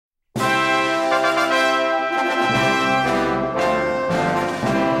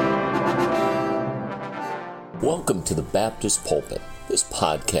Welcome to the Baptist Pulpit. This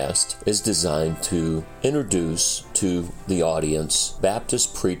podcast is designed to introduce to the audience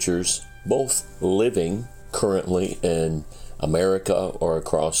Baptist preachers, both living currently in America or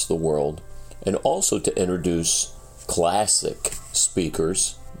across the world, and also to introduce classic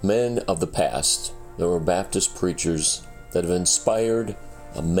speakers, men of the past. There were Baptist preachers that have inspired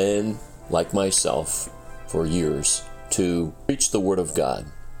men like myself for years to preach the Word of God.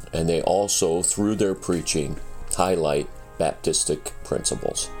 And they also, through their preaching, highlight Baptistic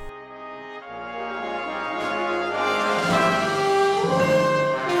principles.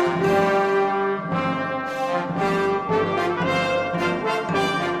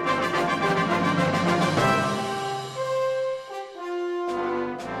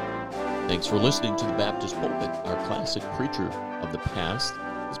 Thanks for listening to the Baptist Pulpit. Our classic preacher of the past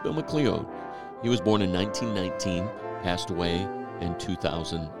is Bill McLeod. He was born in 1919, passed away in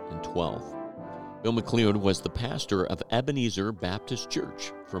 2012. Bill McLeod was the pastor of Ebenezer Baptist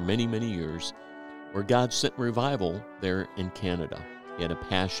Church for many, many years, where God sent revival there in Canada. He had a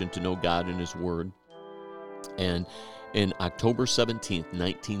passion to know God and His Word. And in October 17th,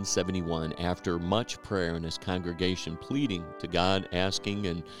 1971, after much prayer in his congregation, pleading to God, asking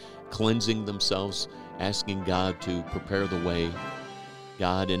and cleansing themselves, asking God to prepare the way,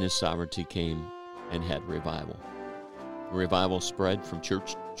 God in His sovereignty came and had revival. Revival spread from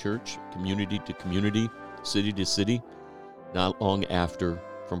church to church, community to community, city to city, not long after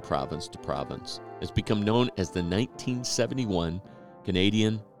from province to province. It's become known as the 1971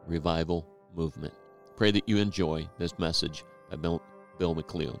 Canadian Revival Movement. Pray that you enjoy this message by Bill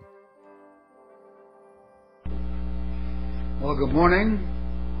McLeod. Well, good morning.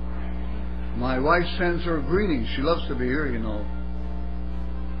 My wife sends her greetings. She loves to be here, you know.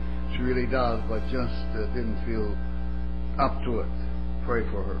 She really does, but just didn't feel up to it. Pray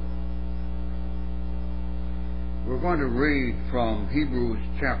for her. We're going to read from Hebrews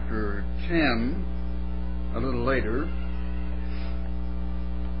chapter 10 a little later.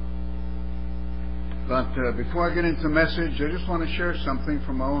 But before I get into the message, I just want to share something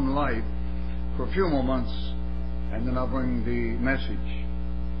from my own life for a few moments, and then I'll bring the message.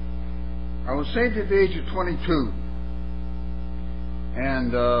 I was saved at the age of 22.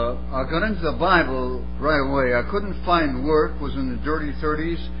 And I got into the Bible right away. I couldn't find work, was in the dirty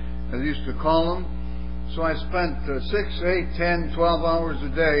 30s, as they used to call them. So I spent 6, 8, 10, 12 hours a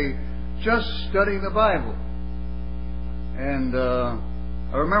day just studying the Bible. And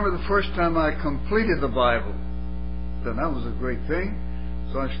I remember the first time I completed the Bible. Then that was a great thing.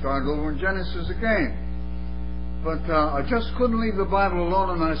 So I started over in Genesis again. But I just couldn't leave the Bible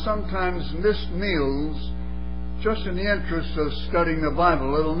alone, and I sometimes missed meals just in the interest of studying the Bible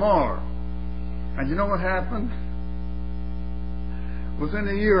a little more. And you know what happened? Within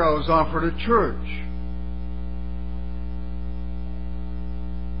a year I was offered a church.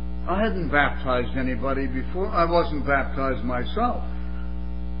 I hadn't baptized anybody before. I wasn't baptized myself.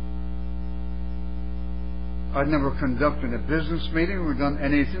 I'd never conducted a business meeting or done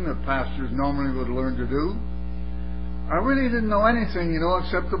anything that pastors normally would learn to do. I really didn't know anything,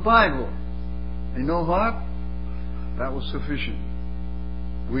 except the Bible. You know what? That was sufficient.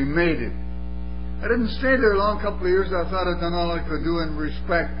 We made it. I didn't stay there a long couple of years. I thought I'd done all I could do in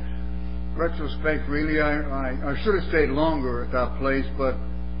retrospect, really. I should have stayed longer at that place, but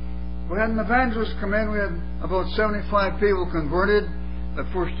we had an evangelist come in. We had about 75 people converted the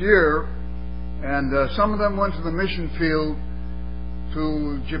first year, and some of them went to the mission field,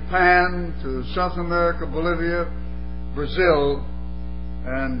 to Japan, to South America, Bolivia, Brazil,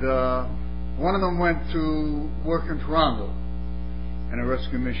 and one of them went to work in Toronto in a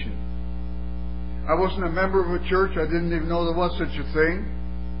rescue mission. I wasn't a member of a church. I didn't even know there was such a thing.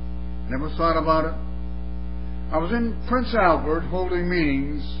 Never thought about it. I was in Prince Albert holding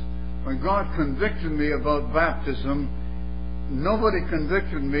meetings when God convicted me about baptism. Nobody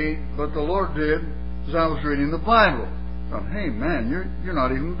convicted me, but the Lord did, as I was reading the Bible. I thought, hey man, you're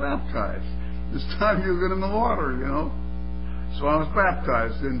not even baptized. This time you get in the water, So I was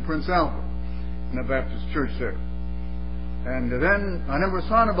baptized in Prince Albert, in a Baptist church there. And then I never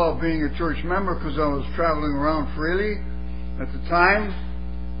thought about being a church member because I was traveling around freely at the time.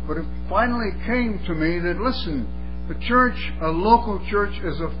 But it finally came to me that, listen, the church, a local church,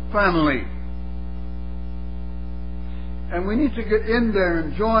 is a family. And we need to get in there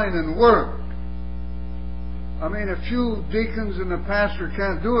and join and work. I mean, a few deacons and a pastor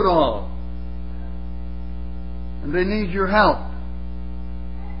can't do it all. And they need your help.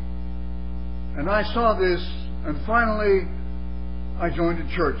 And I saw this, and finally I joined a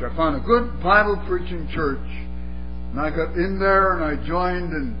church. I found a good Bible-preaching church, and I got in there and I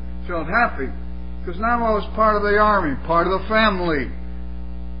joined and felt happy. Because now I was part of the army, part of the family.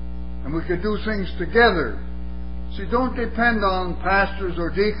 And we could do things together. See, don't depend on pastors or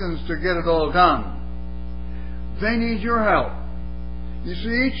deacons to get it all done. They need your help. You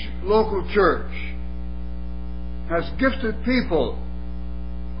see, each local church has gifted people,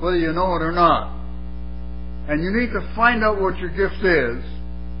 whether you know it or not. And you need to find out what your gift is.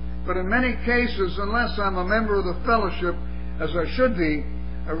 But in many cases, unless I'm a member of the fellowship, as I should be,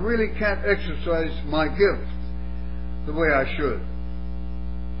 I really can't exercise my gift the way I should.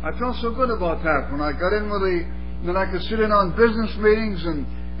 I felt so good about that when I got in with that I could sit in on business meetings and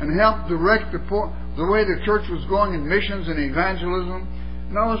help direct the way the church was going in missions and evangelism.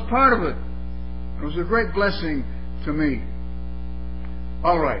 And I was part of it. It was a great blessing to me.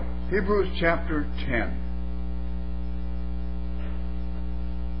 All right, Hebrews chapter 10.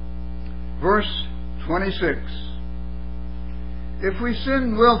 Verse 26. If we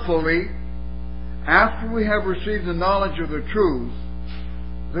sin willfully after we have received the knowledge of the truth,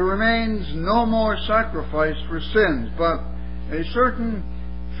 there remains no more sacrifice for sins, but a certain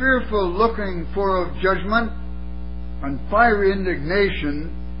fearful looking for of judgment and fiery indignation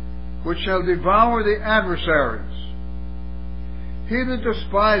which shall devour the adversaries. He that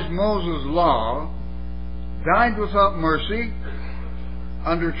despised Moses' law died without mercy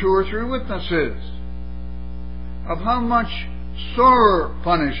under 2 or 3 witnesses. Of how much sorer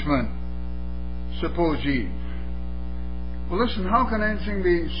punishment, suppose ye? Well, listen, how can anything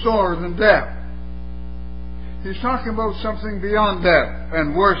be sorer than death? He's talking about something beyond death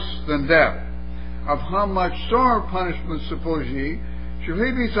and worse than death. Of how much sorer punishment, suppose ye, shall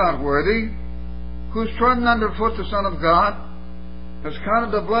he be thought worthy, who's trodden under foot the Son of God, has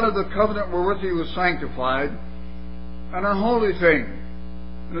counted the blood of the covenant wherewith he was sanctified, an unholy thing,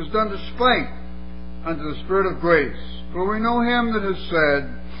 and has done despite unto the Spirit of grace. For we know him that has said,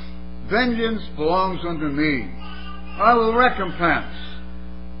 vengeance belongs unto me. I will recompense,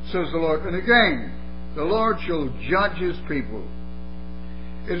 says the Lord. And again, the Lord shall judge his people.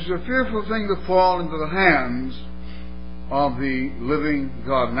 It is a fearful thing to fall into the hands of the living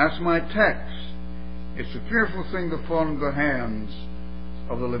God. And that's my text. It's a fearful thing to fall into the hands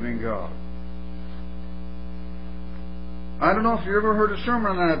of the living God. I don't know if you ever heard a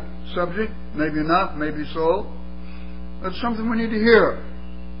sermon on that subject. Maybe not, maybe so. That's something we need to hear.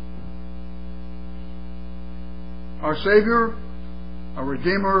 Our Savior, our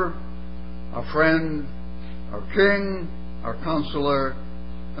Redeemer, our friend, our King, our Counselor,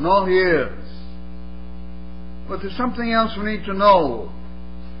 and all He is. But there's something else we need to know.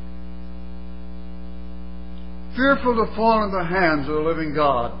 Fearful to fall into the hands of the living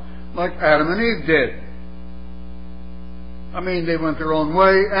God, like Adam and Eve did. I mean, they went their own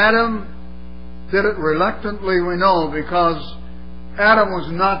way. Adam did it reluctantly, we know, because Adam was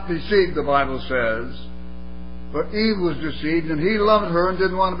not deceived, the Bible says. But Eve was deceived, and he loved her and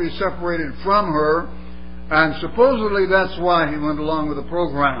didn't want to be separated from her. And supposedly that's why he went along with the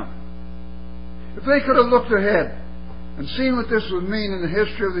program. If they could have looked ahead and seen what this would mean in the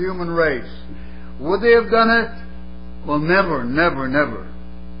history of the human race, would they have done it? Well, never, never, never.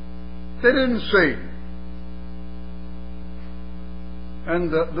 They didn't see.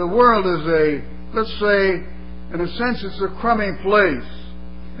 And the world is let's say, in a sense, it's a crummy place.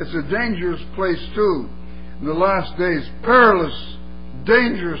 It's a dangerous place too. In the last days, perilous,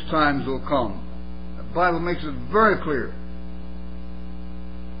 dangerous times will come. The Bible makes it very clear.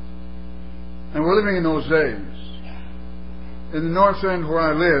 And we're living in those days. In the North End where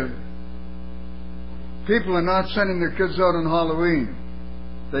I live, people are not sending their kids out on Halloween.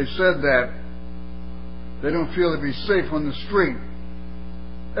 They've said that. They don't feel to be safe on the street.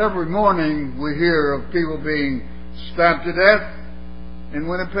 Every morning we hear of people being stabbed to death in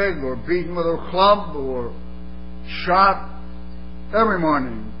Winnipeg, or beaten with a club, or shot. Every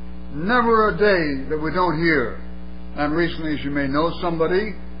morning. Never a day that we don't hear. And recently, as you may know,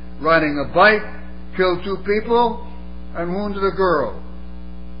 somebody riding a bike killed 2 people and wounded a girl.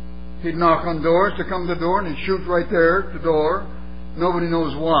 He'd knock on doors to come to the door, and he'd shoot right there at the door. Nobody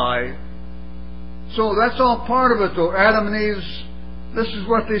knows why. So that's all part of it, though. Adam and Eve's, this is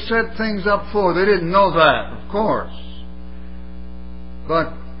what they set things up for. They didn't know that, of course.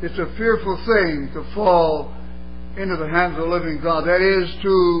 But it's a fearful thing to fall into the hands of the living God. That is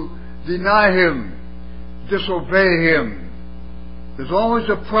to deny Him, disobey Him. There's always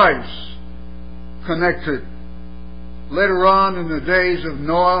a price connected. Later on in the days of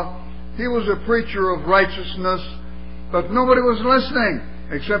Noah, he was a preacher of righteousness, but nobody was listening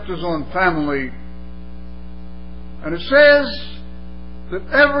except his own family. And it says that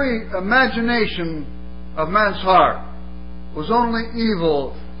every imagination of man's heart was only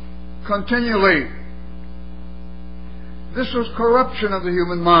evil continually. This was corruption of the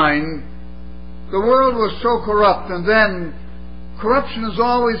human mind. The world was so corrupt, and then corruption is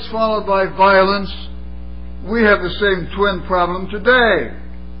always followed by violence. We have the same twin problem today.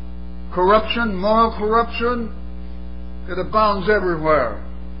 Corruption, moral corruption, it abounds everywhere.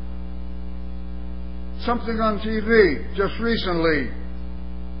 Something on TV just recently,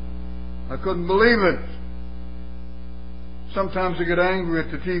 I couldn't believe it. Sometimes I get angry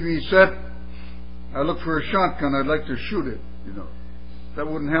at the TV set. I look for a shotgun, I'd like to shoot it, That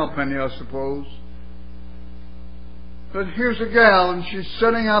wouldn't help any, I suppose. But here's a gal, and she's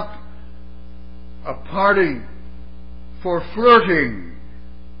setting up a party for flirting.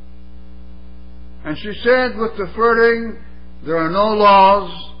 And she said with the flirting, there are no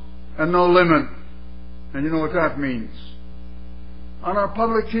laws and no limit. And you know what that means. On our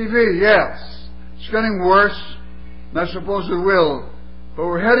public TV, yes, it's getting worse, and I suppose it will. But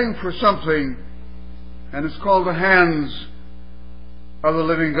we're heading for something, and it's called the hands of the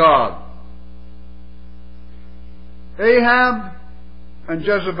living God. Ahab and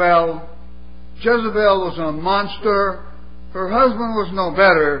Jezebel. Jezebel was a monster. Her husband was no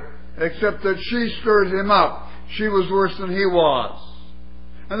better, except that she stirred him up. She was worse than he was.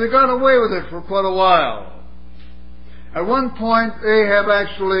 And they got away with it for quite a while. At one point, Ahab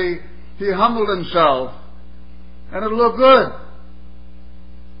he humbled himself, and it looked good.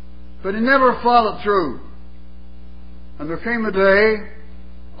 But he never followed through. And there came a day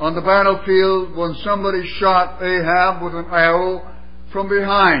on the battlefield when somebody shot Ahab with an arrow from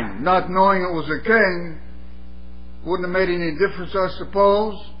behind, not knowing it was a king. Wouldn't have made any difference, I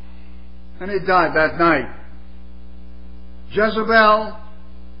suppose. And he died that night. Jezebel,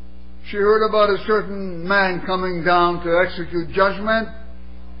 she heard about a certain man coming down to execute judgment.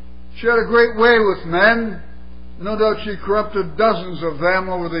 She had a great way with men. No doubt she corrupted dozens of them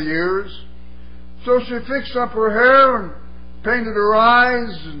over the years. So she fixed up her hair and painted her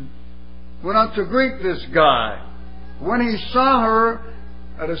eyes and went out to greet this guy. When he saw her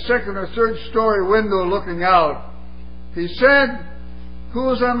at a second or third story window looking out, he said,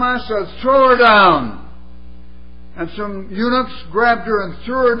 "Who is on my side? Throw her down." And some eunuchs grabbed her and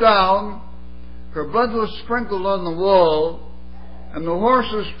threw her down. Her blood was sprinkled on the wall, and the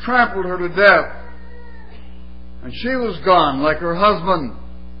horses trampled her to death. And she was gone like her husband.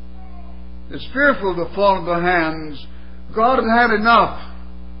 It's fearful to fall into hands. God had had enough.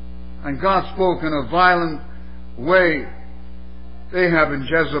 And God spoke in a violent way. Ahab and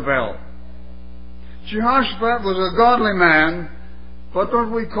Jezebel. Jehoshaphat was a godly man, but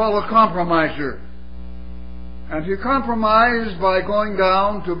what we call a compromiser. And he compromised by going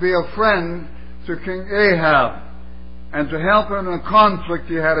down to be a friend to King Ahab and to help him in a conflict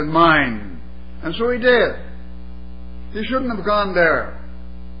he had in mind. And so he did. He shouldn't have gone there.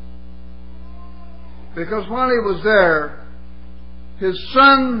 Because while he was there, his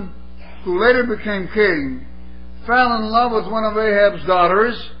son, who later became king, fell in love with one of Ahab's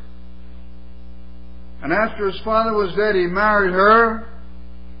daughters. And after his father was dead, he married her.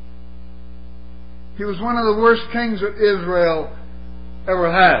 He was one of the worst kings that Israel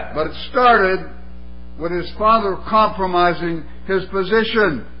ever had. But it started with his father compromising his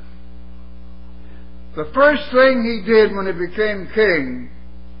position. The first thing he did when he became king,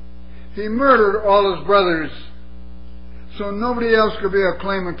 he murdered all his brothers so nobody else could be a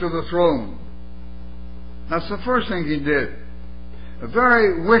claimant to the throne. That's the first thing he did. A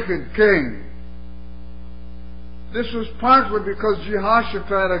very wicked king. This was partly because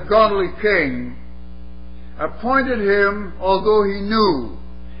Jehoshaphat, a godly king, appointed him, although he knew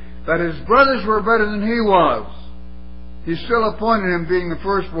that his brothers were better than he was. He still appointed him, being the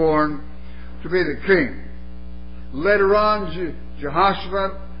firstborn, to be the king. Later on,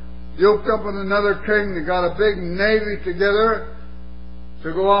 Jehoshaphat yoked up with another king. They got a big navy together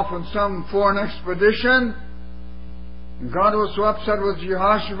to go off on some foreign expedition. And God was so upset with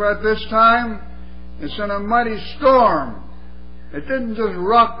Jehoshaphat this time, He sent a mighty storm. It didn't just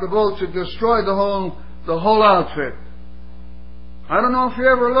rock the boats, it destroyed the whole outfit. I don't know if you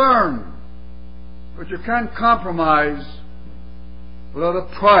ever learned, but you can't compromise without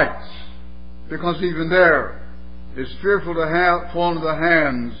a price, because even there it's fearful to fall into the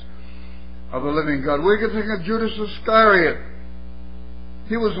hands of the living God. We can think of Judas Iscariot.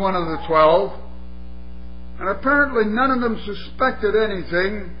 He was one of the 12, and apparently none of them suspected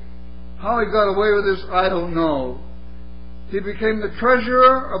anything. How he got away with this, I don't know. He became the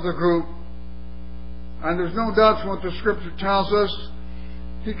treasurer of the group, and there's no doubt from what the Scripture tells us,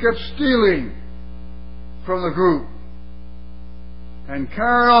 he kept stealing from the group and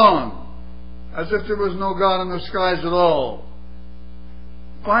carried on as if there was no God in the skies at all.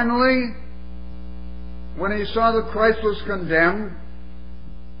 Finally, when he saw that Christ was condemned,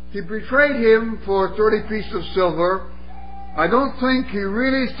 he betrayed him for 30 pieces of silver. I don't think he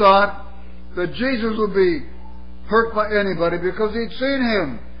really thought that Jesus would be hurt by anybody, because he'd seen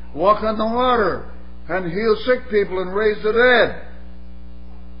him walk on the water and heal sick people and raise the dead.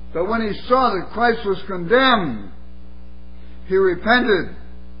 But when he saw that Christ was condemned, he repented.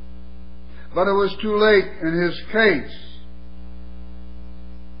 But it was too late in his case.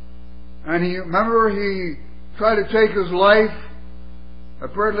 And he tried to take his life.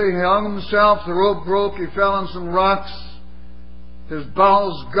 Apparently he hung himself, the rope broke, he fell on some rocks. His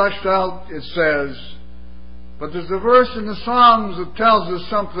bowels gushed out, it says. But there's a verse in the Psalms that tells us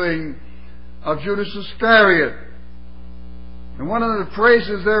something of Judas Iscariot. And one of the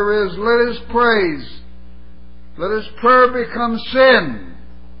phrases there is, let his praise, let his prayer become sin.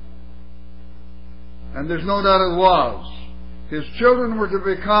 And there's no doubt it was. His children were to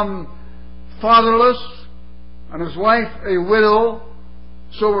become fatherless, and his wife a widow,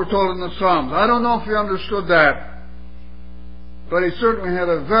 so we're told in the Psalms. I don't know if he understood that, but he certainly had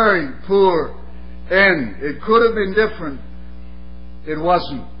a very poor end. It could have been different. It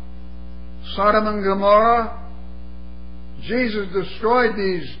wasn't. Sodom and Gomorrah, Jesus destroyed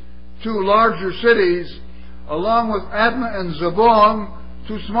these two larger cities, along with Admah and Zeboim,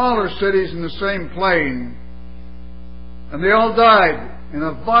 two smaller cities in the same plain. And they all died in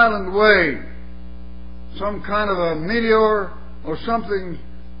a violent way. Some kind of a meteor or something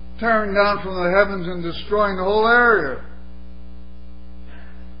tearing down from the heavens and destroying the whole area.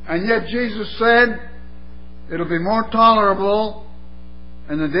 And yet Jesus said, it'll be more tolerable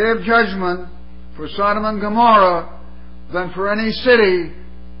in the day of judgment for Sodom and Gomorrah than for any city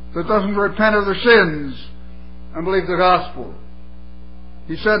that doesn't repent of their sins and believe the gospel.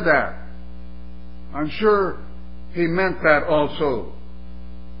 He said that. I'm sure he meant that also.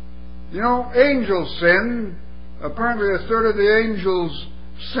 You know, angels sinned. Apparently a third of the angels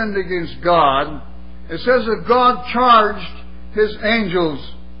sinned against God. It says that God charged his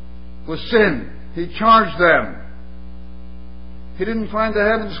angels with sin. He charged them. He didn't find the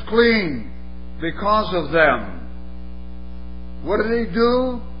heavens clean because of them. What did he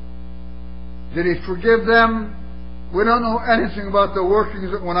do? Did he forgive them? We don't know anything about the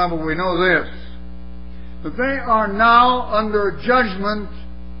workings that went on, but we know this. That they are now under judgment,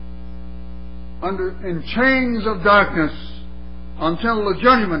 in chains of darkness, until the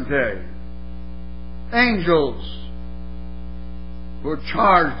judgment day. Angels were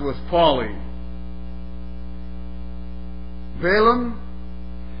charged with folly. Balaam,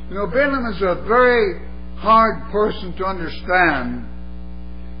 Balaam is a very hard person to understand.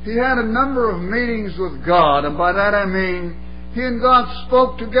 He had a number of meetings with God, and by that I mean he and God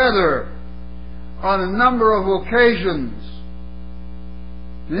spoke together on a number of occasions.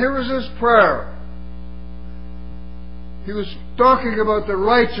 And here was his prayer. He was talking about the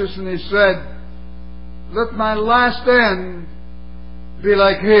righteous, and he said, let my last end be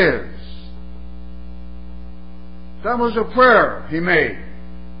like his. That was a prayer he made.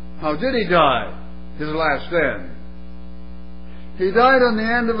 How did he die? His last end. He died on the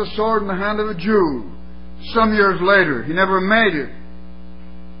end of a sword in the hand of a Jew. Some years later. He never made it.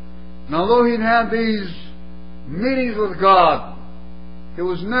 And although he'd had these meetings with God, he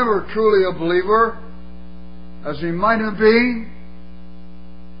was never truly a believer, as he might have been.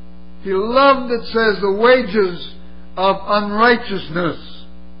 He loved, it says, the wages of unrighteousness.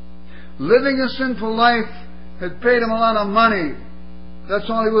 Living a sinful life had paid him a lot of money. That's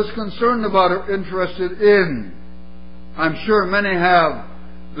all he was concerned about or interested in. I'm sure many have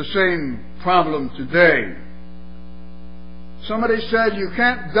the same problem today. Somebody said you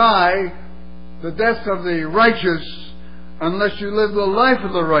can't die the death of the righteous unless you live the life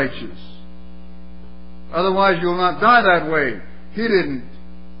of the righteous. Otherwise you'll not die that way. He didn't.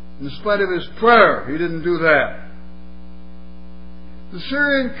 In spite of his prayer, he didn't do that. The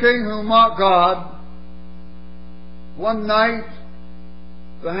Syrian king who mocked God, one night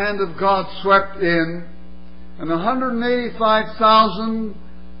the hand of God swept in, and 185,000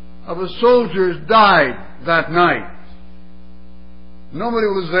 of his soldiers died that night. Nobody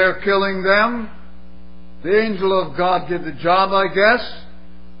was there killing them. The angel of God did the job, I guess.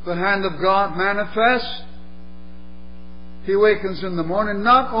 The hand of God manifests. He wakens in the morning.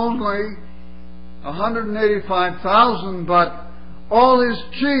 Not only 185,000, but all his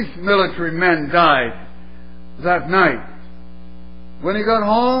chief military men died that night. When he got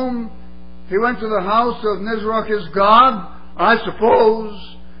home, he went to the house of Nisroch, his god, I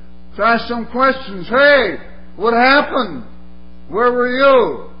suppose, to ask some questions. Hey, what happened? Where were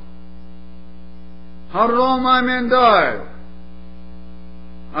you? How did all my men die?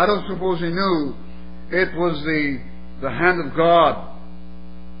 I don't suppose he knew it was the hand of God.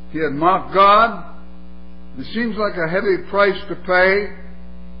 He had mocked God. It seems like a heavy price to pay.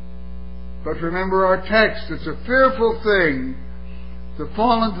 But remember our text. It's a fearful thing to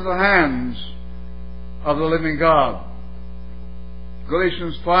fall into the hands of the living God.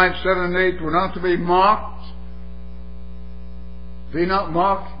 Galatians 5, 7 and 8, we're not to be mocked. Be not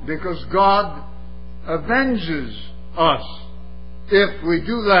mocked, because God avenges us if we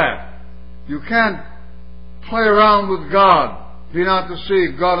do that. You can't play around with God. Be not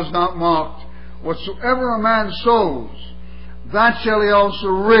deceived. God is not mocked. Whatsoever a man sows, that shall he also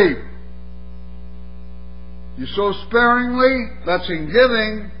reap. You sow sparingly, that's in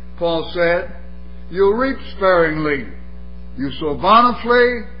giving, Paul said, you'll reap sparingly. You sow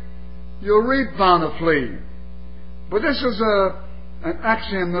bountifully, you'll reap bountifully. But this is an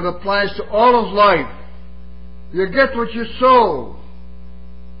axiom that applies to all of life. You get what you sow.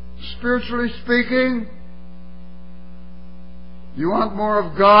 Spiritually speaking, you want more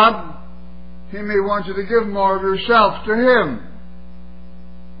of God, He may want you to give more of yourself to Him.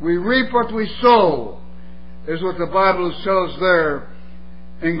 We reap what we sow, is what the Bible tells there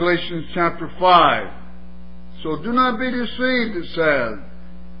in Galatians chapter 5. So do not be deceived, it says.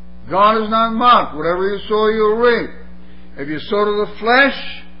 God is not mocked. Whatever you sow, you'll reap. If you sow to the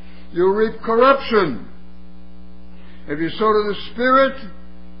flesh, you'll reap corruption. If you sow to the Spirit,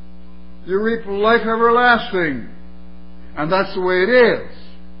 you reap life everlasting. And that's the way it is.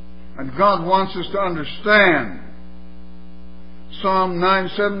 And God wants us to understand. Psalm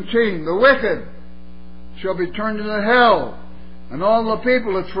 9:17, the wicked shall be turned into hell, and all the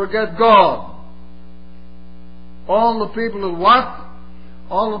people that forget God. All the people that what?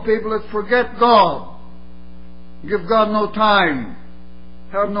 All the people that forget God. Give God no time.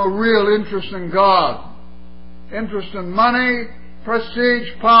 Have no real interest in God. Interest in money, prestige,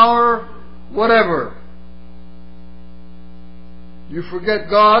 power, whatever. You forget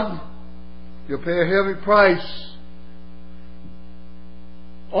God, you'll pay a heavy price.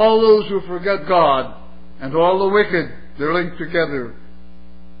 All those who forget God and all the wicked, they're linked together.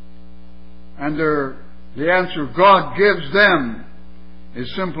 And the answer God gives them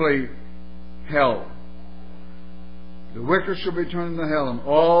is simply hell. The wicked shall be turned into hell, and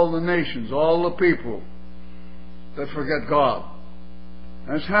all the nations, all the people that forget God.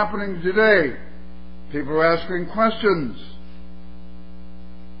 And it's happening today. People are asking questions.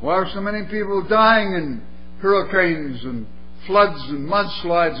 Why are so many people dying in hurricanes and floods and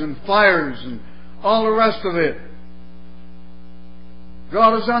mudslides and fires and all the rest of it?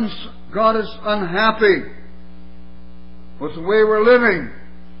 God is unhappy with the way we're living,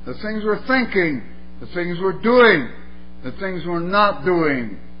 the things we're thinking, the things we're doing, the things we're not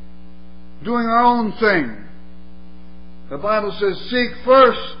doing our own thing. The Bible says, seek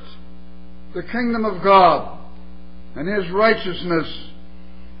first the kingdom of God and His righteousness,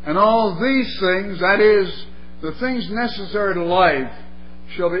 and all these things, that is, the things necessary to life,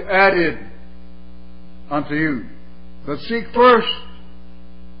 shall be added unto you. But seek first,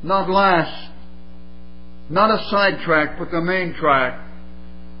 not last, not a sidetrack, but the main track,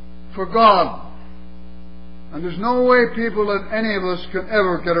 for God. And there's no way, people, that any of us can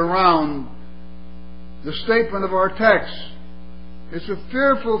ever get around the statement of our text. It's a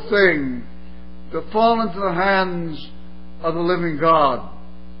fearful thing to fall into the hands of the living God.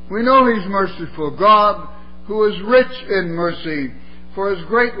 We know He's merciful. God, who is rich in mercy, for His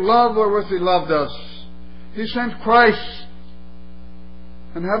great love wherewith He loved us, He sent Christ.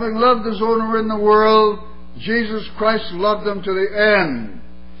 And having loved His owner in the world, Jesus Christ loved them to the end,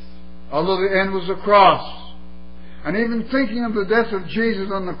 although the end was the cross. And even thinking of the death of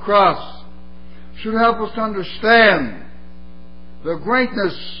Jesus on the cross should help us to understand the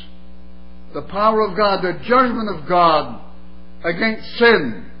greatness, the power of God, the judgment of God against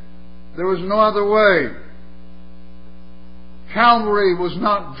sin. There was no other way. Calvary was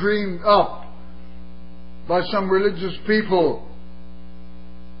not dreamed up by some religious people.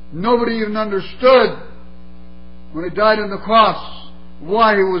 Nobody even understood when He died on the cross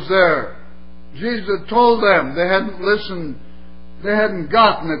why He was there. Jesus had told them. They hadn't listened. They hadn't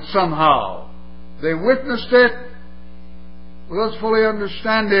gotten it somehow. They witnessed it without fully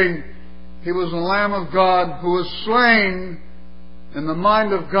understanding He was the Lamb of God who was slain in the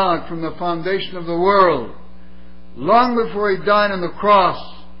mind of God from the foundation of the world. Long before He died on the cross,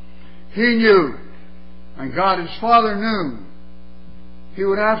 He knew, and God His Father knew, He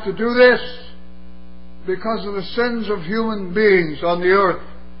would have to do this because of the sins of human beings on the earth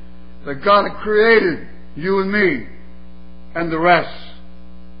that God had created, you and me, and the rest.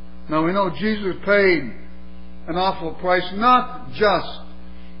 Now we know Jesus paid an awful price, not just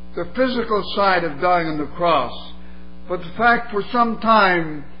the physical side of dying on the cross, but the fact for some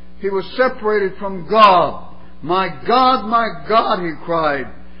time He was separated from God. My God, He cried,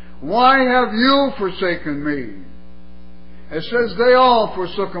 why have you forsaken me? It says they all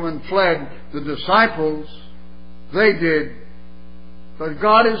forsook Him and fled. The disciples, they did. But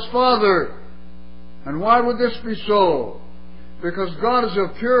God is Father. And why would this be so? Because God is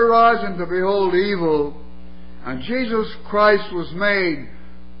of pure eyes and to behold evil. And Jesus Christ was made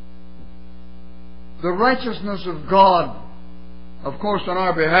the righteousness of God, of course, on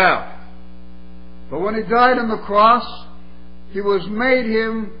our behalf. But when He died on the cross, He was made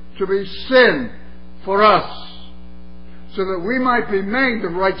Him to be sin for us, so that we might be made the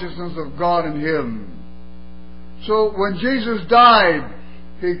righteousness of God in Him. So when Jesus died,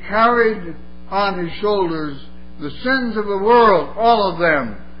 He carried on His shoulders the sins of the world, all of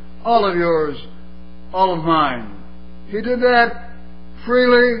them, all of yours, all of mine. He did that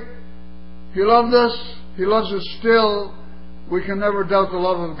freely. He loved us. He loves us still. We can never doubt the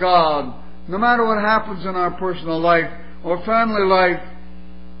love of God, no matter what happens in our personal life, or family life,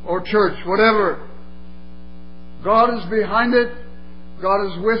 or church, whatever. God is behind it. God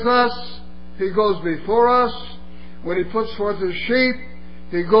is with us. He goes before us. When He puts forth His sheep,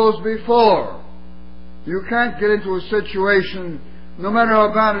 He goes before. You can't get into a situation, no matter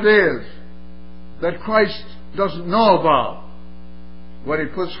how bad it is, that Christ doesn't know about. When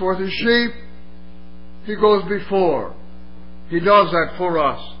He puts forth His sheep, He goes before. He does that for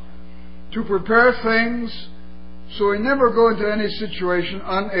us, to prepare things so we never go into any situation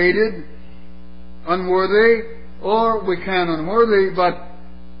unaided, unworthy, or we can unworthy, but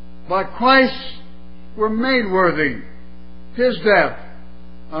by Christ we're made worthy. His death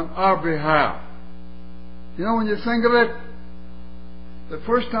on our behalf. You know, when you think of it, the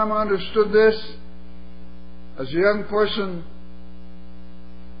first time I understood this, as a young person,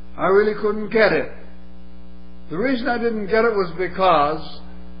 I really couldn't get it. The reason I didn't get it was because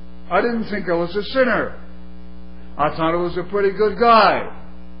I didn't think I was a sinner. I thought I was a pretty good guy.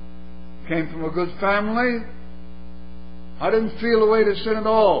 Came from a good family. I didn't feel the way to sin at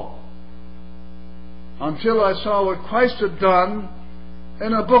all, until I saw what Christ had done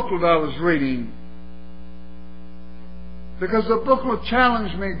in a booklet I was reading. Because the booklet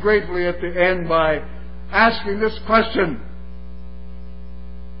challenged me greatly at the end by asking this question.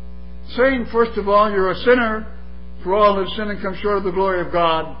 Saying, first of all, you're a sinner, for all have sinned and come short of the glory of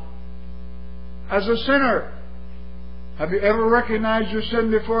God. As a sinner, have you ever recognized your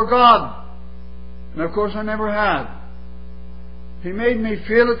sin before God? And of course I never had. He made me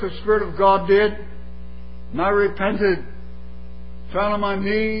feel it, the Spirit of God did. And I repented. Fell on my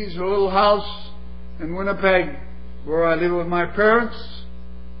knees in a little house in Winnipeg, where I live with my parents,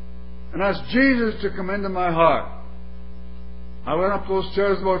 and asked Jesus to come into my heart. I went up those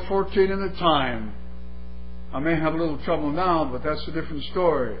stairs about 14 at a time. I may have a little trouble now, but that's a different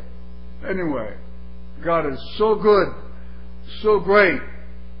story. Anyway, God is so good, so great,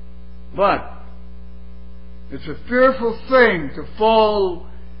 but it's a fearful thing to fall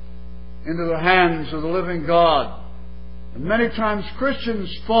into the hands of the living God. And many times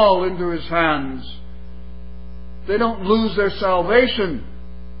Christians fall into His hands. They don't lose their salvation,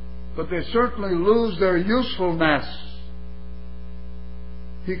 but they certainly lose their usefulness.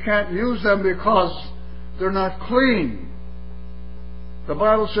 He can't use them because they're not clean. The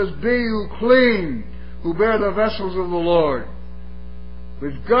Bible says, be you clean who bear the vessels of the Lord.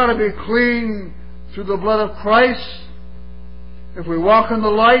 We've got to be clean through the blood of Christ. If we walk in the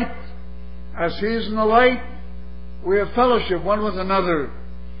light, as He is in the light, we have fellowship one with another.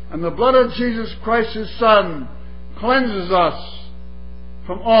 And the blood of Jesus Christ, His Son, cleanses us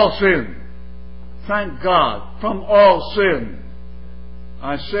from all sin. Thank God, from all sin.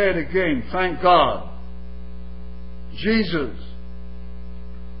 I say it again, thank God. Jesus,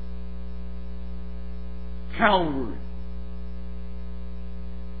 Calvary,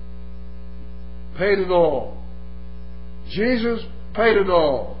 paid it all. Jesus paid it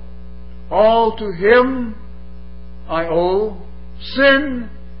all. All to Him I owe. Sin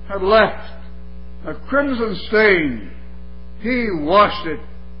had left a crimson stain. He washed it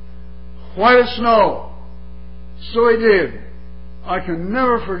white as snow. So He did. I can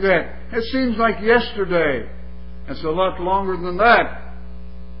never forget. It seems like yesterday. It's a lot longer than that.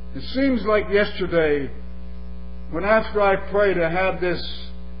 It seems like yesterday when after I prayed I had this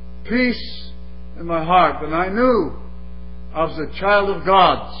peace in my heart, and I knew I was a child of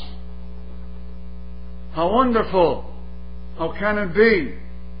God's. How wonderful! How can it be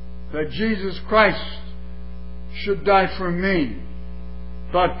that Jesus Christ should die for me?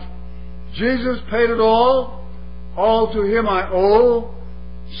 But Jesus paid it all. All to Him I owe.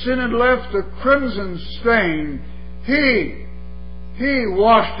 sin had left a crimson stain, He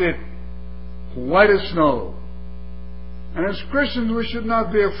washed it white as snow. And as Christians, we should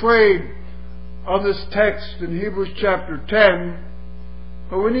not be afraid of this text in Hebrews chapter 10,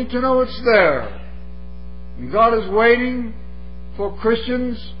 but we need to know it's there. And God is waiting for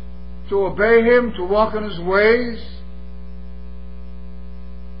Christians to obey Him, to walk in His ways,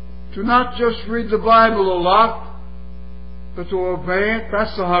 to not just read the Bible a lot, but to obey it.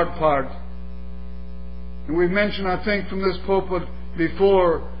 That's the hard part. And we've mentioned, I think, from this pulpit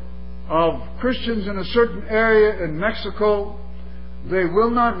before, of Christians in a certain area in Mexico, they will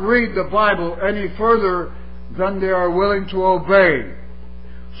not read the Bible any further than they are willing to obey.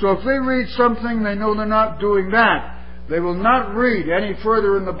 So if they read something, they know they're not doing that. They will not read any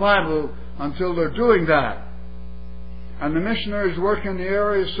further in the Bible until they're doing that. And the missionaries working in the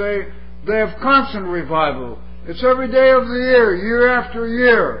area say they have constant revival. It's every day of the year after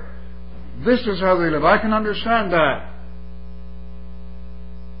year. This is how they live. I can understand that.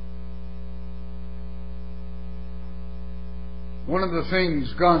 One of the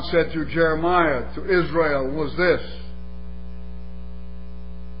things God said through Jeremiah to Israel was this.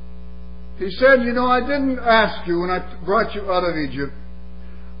 He said, you know, I didn't ask you when I brought you out of Egypt,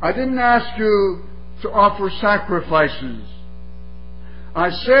 I didn't ask you to offer sacrifices. I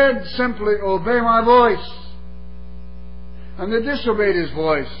said simply, obey my voice. And they disobeyed His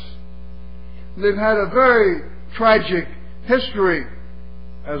voice. They've had a very tragic history,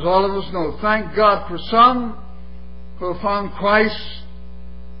 as all of us know. Thank God for some who have found Christ,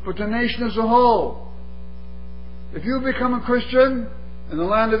 but the nation as a whole. If you become a Christian in the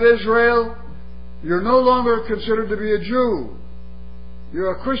land of Israel, you're no longer considered to be a Jew.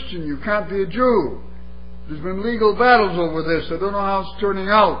 You're a Christian. You can't be a Jew. There's been legal battles over this. I don't know how it's turning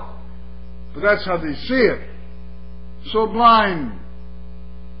out, but that's how they see it. So blind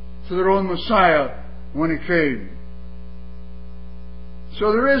to their own Messiah when He came.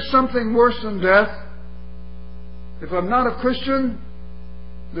 So there is something worse than death. If I'm not a Christian,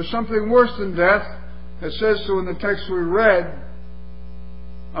 there's something worse than death. It says so in the text we read,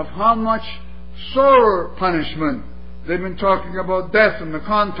 of how much sorer punishment. They've been talking about death in the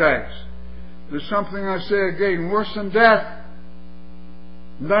context. There's something, I say again, worse than death.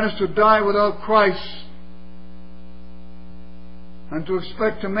 And that is to die without Christ. And to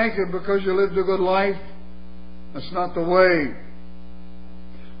expect to make it because you lived a good life. That's not the way.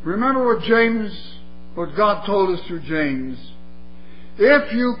 Remember what God told us through James.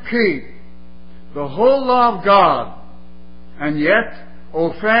 If you keep the whole law of God and yet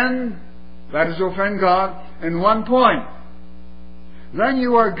offend, that is offend God, in one point, then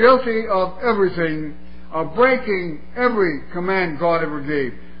you are guilty of everything, of breaking every command God ever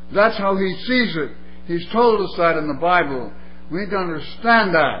gave. That's how He sees it. He's told us that in the Bible. We need to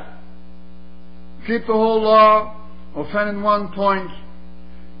understand that. Keep the whole law, offend in one point,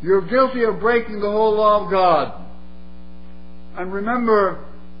 you're guilty of breaking the whole law of God. And remember,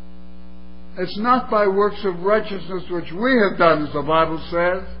 it's not by works of righteousness which we have done, as the Bible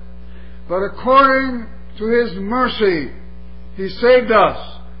says, but according to His mercy, He saved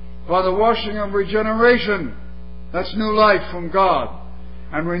us by the washing of regeneration. That's new life from God.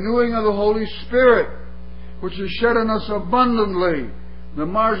 And renewing of the Holy Spirit, which is shed on us abundantly. The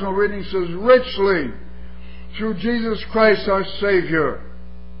marginal reading says richly, through Jesus Christ our Savior.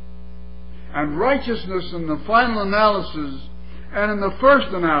 And righteousness in the final analysis and in the first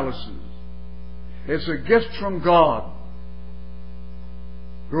analysis, it's a gift from God.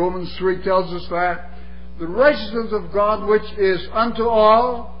 Romans 3 tells us that. The righteousness of God which is unto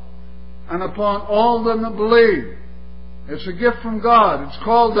all and upon all them that believe. It's a gift from God. It's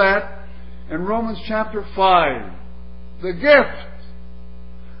called that in Romans chapter 5. The gift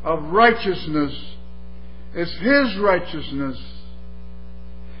of righteousness is His righteousness.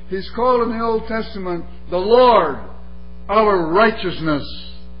 He's called in the Old Testament the Lord, our righteousness.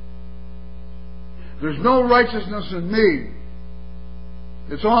 There's no righteousness in me.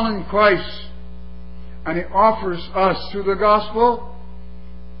 It's all in Christ. And He offers us through the gospel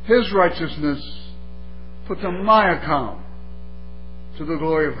His righteousness put to my account to the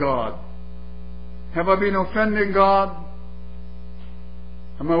glory of God. Have I been offending God?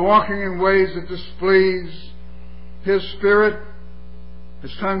 Am I walking in ways that displease His Spirit?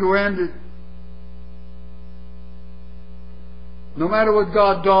 It's time to end it. No matter what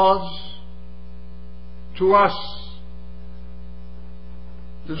God does to us,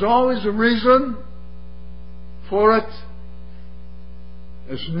 there's always a reason for it.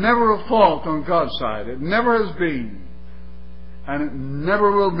 It's never a fault on God's side. It never has been. And it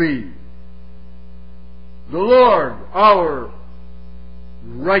never will be. The Lord, our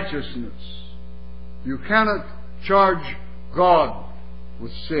righteousness. You cannot charge God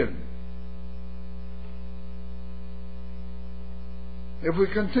with sin. If we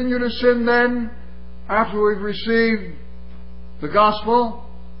continue to sin then, after we've received the gospel,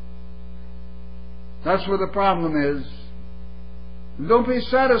 that's where the problem is. And don't be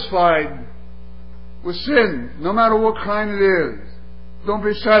satisfied with sin, no matter what kind it is. Don't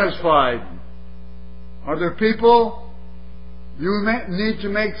be satisfied. Are there people you need to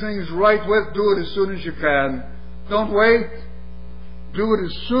make things right with? Do it as soon as you can. Don't wait. Do it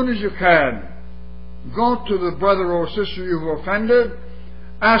as soon as you can. Go to the brother or sister you've offended.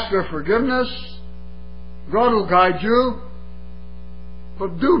 Ask their forgiveness. God will guide you.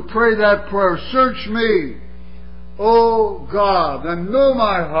 But do pray that prayer. Search me, O God, and know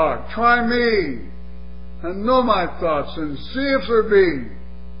my heart. Try me and know my thoughts, and see if there be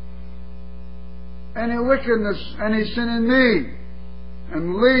any wickedness, any sin in me,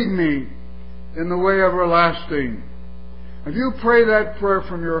 and lead me in the way everlasting. If you pray that prayer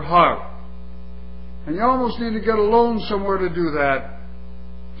from your heart, and you almost need to get alone somewhere to do that,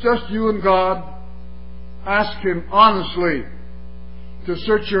 just you and God, ask Him honestly to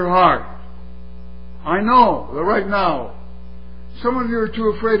search your heart. I know that right now some of you are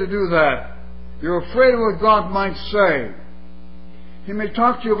too afraid to do that. You're afraid of what God might say. He may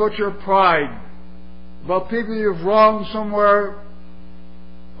talk to you about your pride, about people you've wronged somewhere,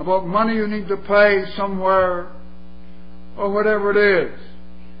 about money you need to pay somewhere, or whatever it is.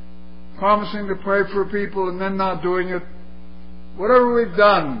 Promising to pray for people and then not doing it. Whatever we've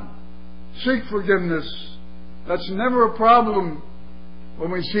done, seek forgiveness. That's never a problem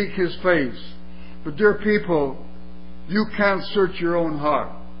when we seek His face. But dear people, you can't search your own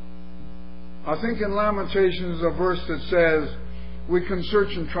heart. I think in Lamentations a verse that says we can search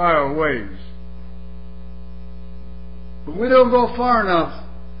and try our ways. But we don't go far enough.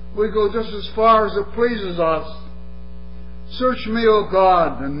 We go just as far as it pleases us. Search me, O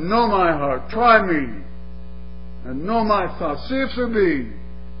God, and know my heart. Try me and know my thoughts. See if there be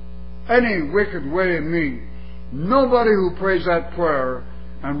any wicked way in me. Nobody who prays that prayer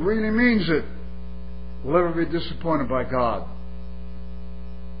and really means it will ever be disappointed by God.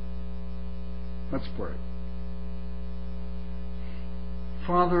 Let's pray.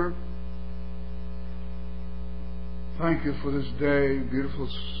 Father, thank you for this day, beautiful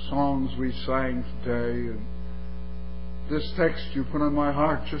songs we sang today, and this text you put on my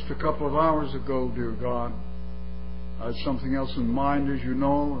heart just a couple of hours ago, dear God. I had something else in mind, as you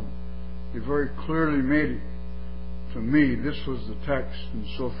know, and you very clearly made it to me. This was the text, and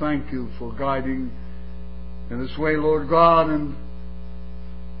so thank you for guiding in this way, Lord God, and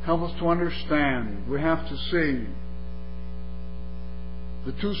help us to understand. We have to see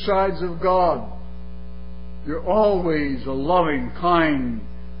the two sides of God. You're always a loving, kind,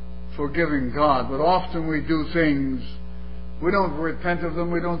 forgiving God, but often we do things, we don't repent of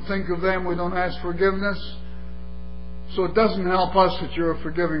them, we don't think of them, we don't ask forgiveness. So it doesn't help us that you're a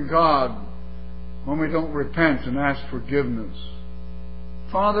forgiving God when we don't repent and ask forgiveness.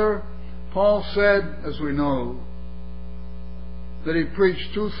 Father, Paul said, as we know, that he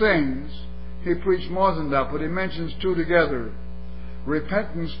preached two things. He preached more than that, but he mentions two together.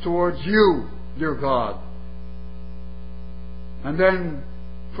 Repentance towards you, dear God. And then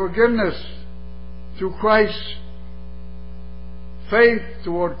forgiveness through Christ. Faith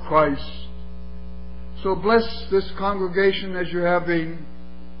toward Christ. So bless this congregation as you have been.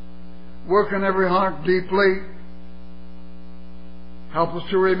 Work in every heart deeply. Help us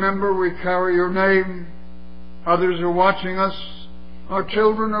to remember we carry your name. Others are watching us. Our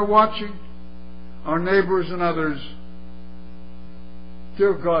children are watching. Our neighbors and others.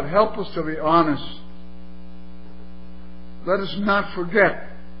 Dear God, help us to be honest. Let us not forget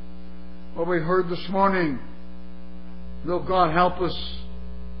what we heard this morning. Though God, help us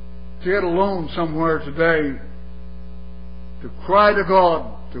to get alone somewhere today, to cry to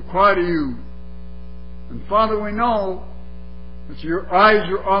God, to cry to you. And Father, we know that your eyes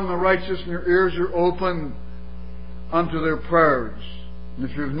are on the righteous and your ears are open unto their prayers. And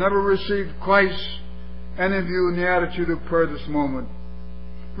if you've never received Christ, any of you in the attitude of prayer this moment,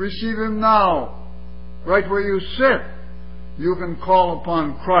 receive Him now. Right where you sit, you can call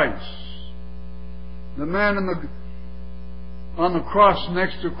upon Christ. The man on the cross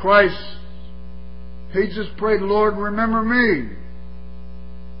next to Christ, he just prayed, Lord, remember me.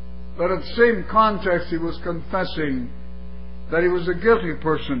 But at the same context, he was confessing that he was a guilty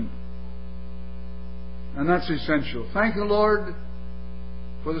person. And that's essential. Thank you, Lord,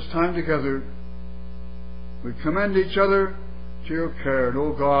 for this time together. We commend each other to your care. And,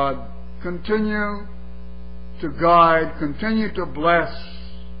 oh God, continue to guide, continue to bless,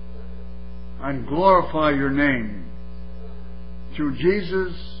 and glorify your name through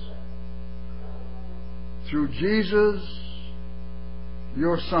Jesus,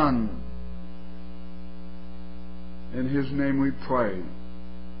 your Son. In His name we pray.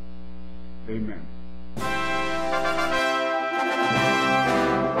 Amen.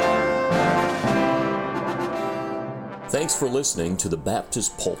 Thanks for listening to the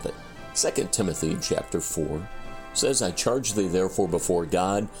Baptist Pulpit. 2 Timothy chapter 4 says, I charge thee therefore before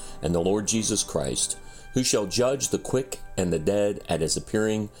God and the Lord Jesus Christ, who shall judge the quick and the dead at His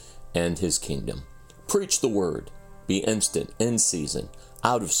appearing and His kingdom. Preach the word, be instant, in season,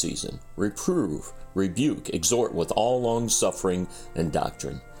 out of season, reprove, rebuke, exhort with all long suffering and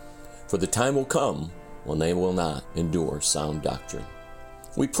doctrine. For the time will come when they will not endure sound doctrine.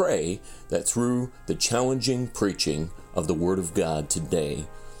 We pray that through the challenging preaching of the Word of God today,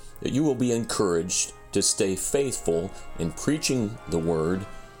 that you will be encouraged to stay faithful in preaching the Word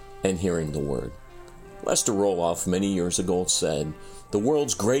and hearing the Word. Lester Roloff many years ago said, the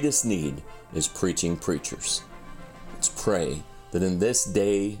world's greatest need is preaching preachers. Let's pray that in this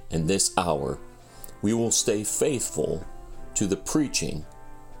day and this hour, we will stay faithful to the preaching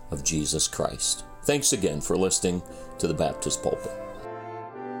of Jesus Christ. Thanks again for listening to the Baptist Pulpit.